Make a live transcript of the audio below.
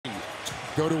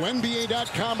Go to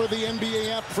NBA.com or the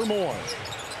NBA app for more.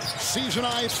 Season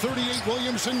high 38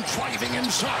 Williamson driving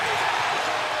inside.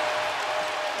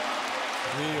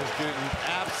 He is getting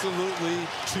absolutely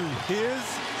to his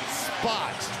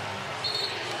spot.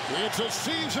 It's a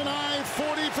season high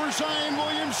 40 for Zion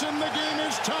Williamson. The game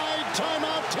is tied.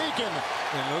 Timeout taken.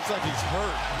 And it looks like he's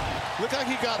hurt. Look like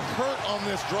he got hurt on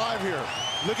this drive here.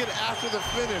 Look at after the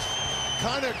finish.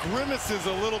 Kind of grimaces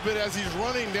a little bit as he's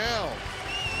running down.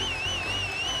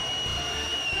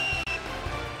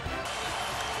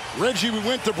 Reggie, we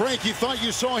went to break. You thought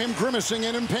you saw him grimacing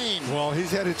and in pain. Well,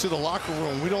 he's headed to the locker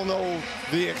room. We don't know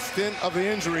the extent of the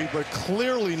injury, but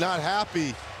clearly not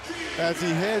happy as he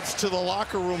heads to the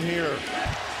locker room here.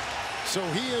 So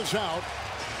he is out,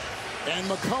 and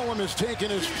McCollum has taken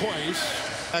his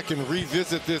place. I can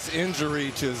revisit this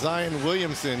injury to Zion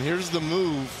Williamson. Here's the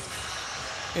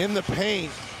move in the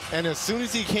paint, and as soon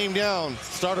as he came down,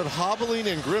 started hobbling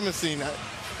and grimacing.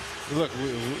 Look,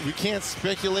 we can't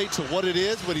speculate to what it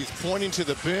is, but he's pointing to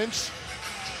the bench.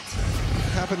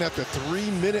 Happened at the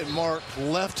 3-minute mark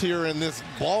left here in this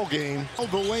ball game.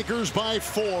 The Lakers by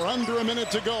 4, under a minute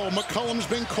to go. McCollum's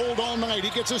been cold all night.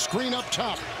 He gets a screen up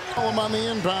top. McCollum on the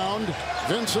inbound.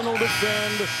 Vincent will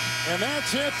defend, and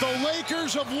that's it. The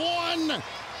Lakers have won.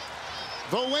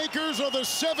 The Lakers are the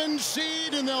 7th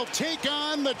seed, and they'll take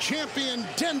on the champion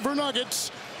Denver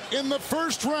Nuggets in the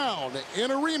first round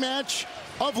in a rematch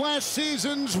of last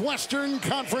season's Western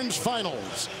Conference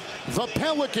Finals. The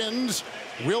Pelicans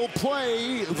will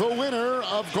play the winner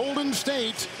of Golden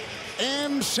State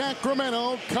and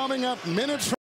Sacramento coming up minutes from